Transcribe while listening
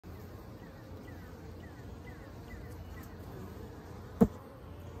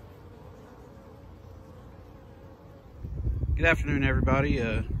Good afternoon, everybody.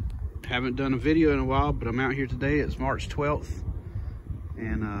 Haven't done a video in a while, but I'm out here today. It's March 12th,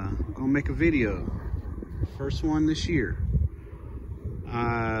 and I'm gonna make a video. First one this year.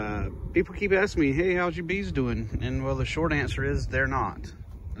 People keep asking me, hey, how's your bees doing? And well, the short answer is they're not.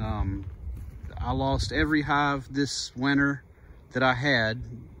 I lost every hive this winter that I had.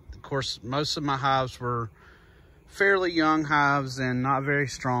 Of course, most of my hives were fairly young hives and not very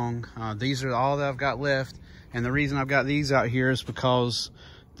strong. These are all that I've got left. And the reason I've got these out here is because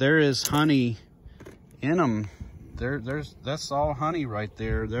there is honey in them. That's all honey right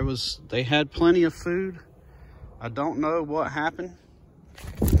there. They had plenty of food. I don't know what happened.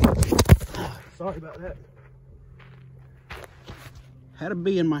 Sorry about that. Had a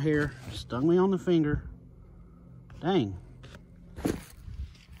bee in my hair, stung me on the finger. Dang.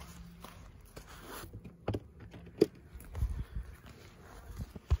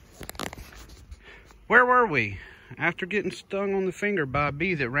 Where were we? After getting stung on the finger by a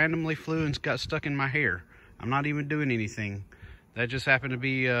bee that randomly flew and got stuck in my hair. I'm not even doing anything. That just happened to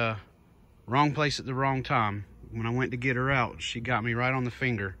be wrong place at the wrong time. When I went to get her out, she got me right on the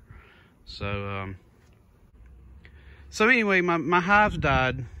finger. So anyway, my hives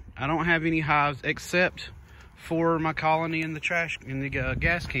died. I don't have any hives except for my colony in the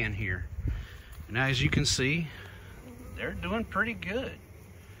gas can here. And as you can see, they're doing pretty good.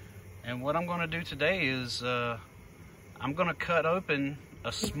 And what I'm going to do today is I'm going to cut open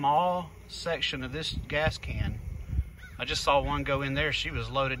a small section of this gas can. I just saw one go in there. She was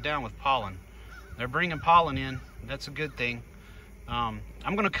loaded down with pollen. They're bringing pollen in. That's a good thing. I'm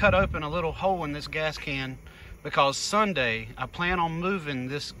going to cut open a little hole in this gas can because Sunday I plan on moving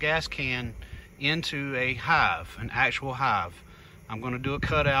this gas can into a hive, an actual hive. I'm going to do a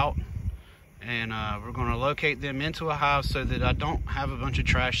cutout. And we're going to locate them into a hive so that I don't have a bunch of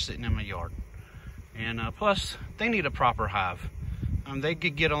trash sitting in my yard. And plus, they need a proper hive. They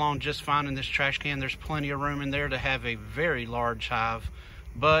could get along just fine in this trash can. There's plenty of room in there to have a very large hive.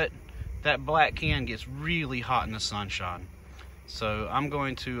 But that black can gets really hot in the sunshine. So I'm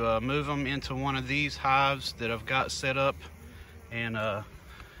going to move them into one of these hives that I've got set up. And we're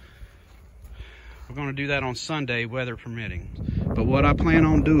going to do that on Sunday, weather permitting. But what I plan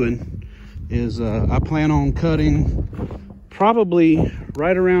on doing is I plan on cutting probably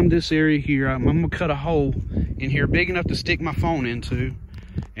right around this area here. I'm gonna cut a hole in here big enough to stick my phone into,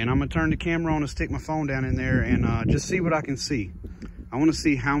 and I'm gonna turn the camera on and stick my phone down in there and just see what I can see. I want to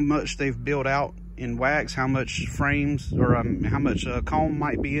see how much they've built out in wax, how much frames or how much comb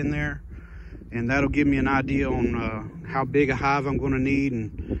might be in there, and that'll give me an idea on how big a hive I'm going to need,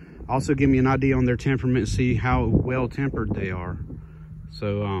 and also give me an idea on their temperament, see how well tempered they are.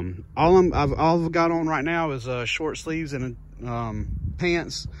 So all I've got on right now is short sleeves and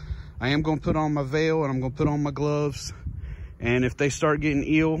pants. I am going to put on my veil and I'm going to put on my gloves. And if they start getting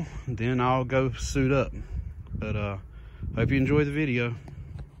ill, then I'll go suit up. But hope you enjoy the video.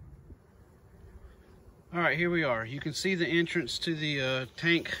 All right, here we are. You can see the entrance to the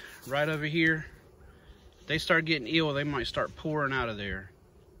tank right over here. If they start getting ill, they might start pouring out of there.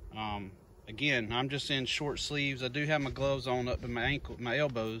 Again, I'm just in short sleeves. I do have my gloves on up to my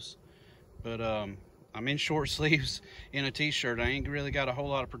elbows, but I'm in short sleeves in a t-shirt. I ain't really got a whole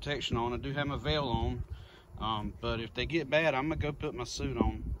lot of protection on. I do have my veil on, but if they get bad, I'm gonna go put my suit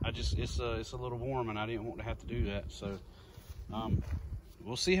on. It's a little warm, and I didn't want to have to do that. So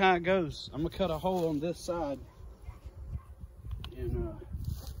we'll see how it goes. I'm gonna cut a hole on this side and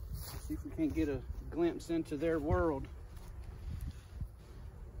see if we can't get a glimpse into their world.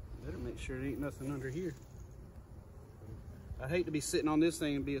 Better make sure there ain't nothing under here. I'd hate to be sitting on this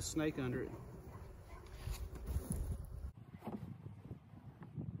thing and be a snake under it.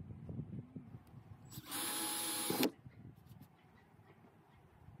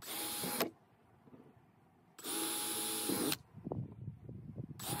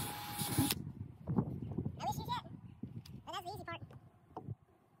 At least you get. But that's the easy part.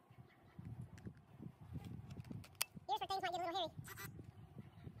 Here's where things might get a little hairy.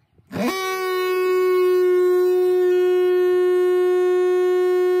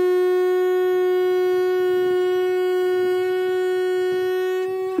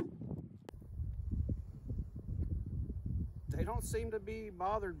 They don't seem to be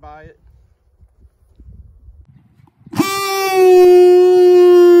bothered by it. They're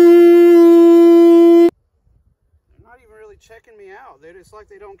not even really checking me out. It's like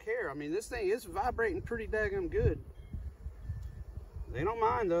they don't care. I mean, this thing is vibrating pretty daggum good. They don't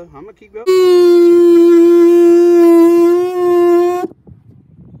mind though. I'm gonna keep going.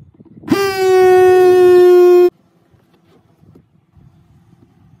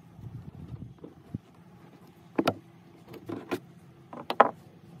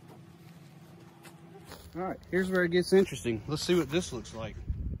 here's where it gets interesting. Let's see what this looks like.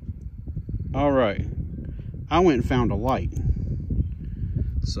 All right, I went and found a light.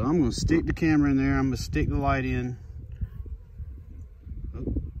 So I'm gonna stick the camera in there. I'm gonna stick the light in.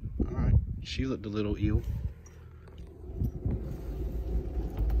 Oh, all right, she looked a little ill.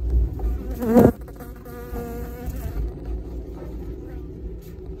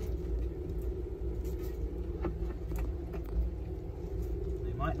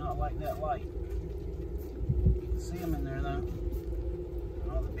 They might not like that light. You can see them in there though.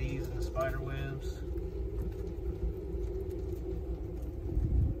 All the bees and the spider webs.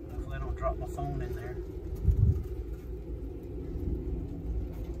 Hopefully I don't drop my phone in there.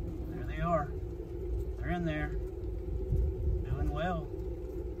 There they are. They're in there. Doing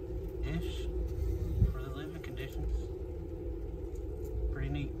well-ish for the living conditions. Pretty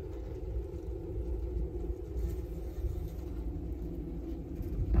neat.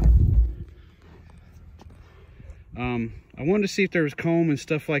 I wanted to see if there was comb and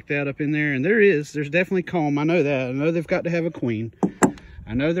stuff like that up in there, and there is. There's definitely comb. I know that. I know they've got to have a queen.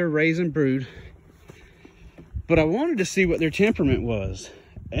 I know they're raising brood, but I wanted to see what their temperament was.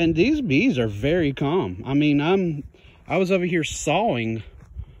 And these bees are very calm. I mean, I was over here sawing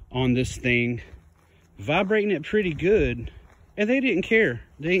on this thing, vibrating it pretty good, and they didn't care.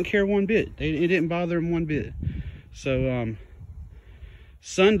 They didn't care one bit. It didn't bother them one bit. So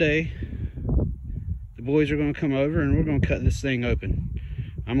Sunday, the boys are going to come over and we're going to cut this thing open.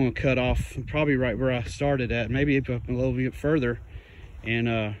 I'm going to cut off probably right where I started at, maybe up a little bit further,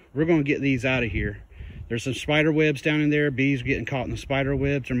 and we're going to get these out of here. There's some spider webs down in there. Bees getting caught in the spider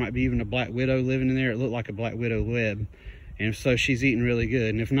webs. There might be even a black widow living in there. It looked like a black widow web, and so she's eating really good.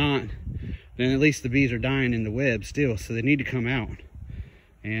 And if not, then at least the bees are dying in the web still, so they need to come out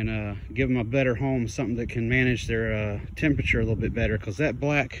and give them a better home, something that can manage their temperature a little bit better, because that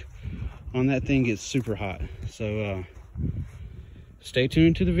black on that thing gets super hot. So stay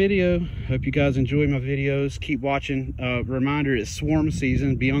tuned to the video. Hope you guys enjoy my videos. Keep watching. Reminder, it's swarm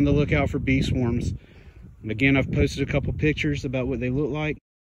season. Be on the lookout for bee swarms. Again, I've posted a couple pictures about what they look like.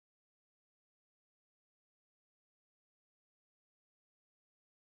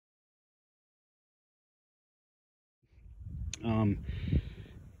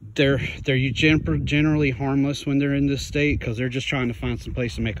 They're generally harmless when they're in this state, because they're just trying to find some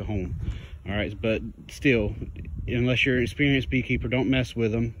place to make a home. All right, but still, unless you're an experienced beekeeper, don't mess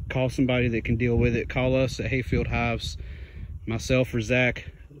with them. Call somebody that can deal with it. Call us at Hayfield Hives, myself or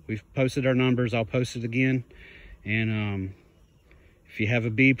Zach. We've posted our numbers. I'll post it again. And if you have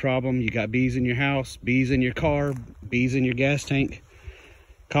a bee problem, you got bees in your house, bees in your car, bees in your gas tank,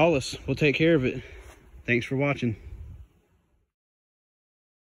 call us. We'll take care of it. Thanks for watching.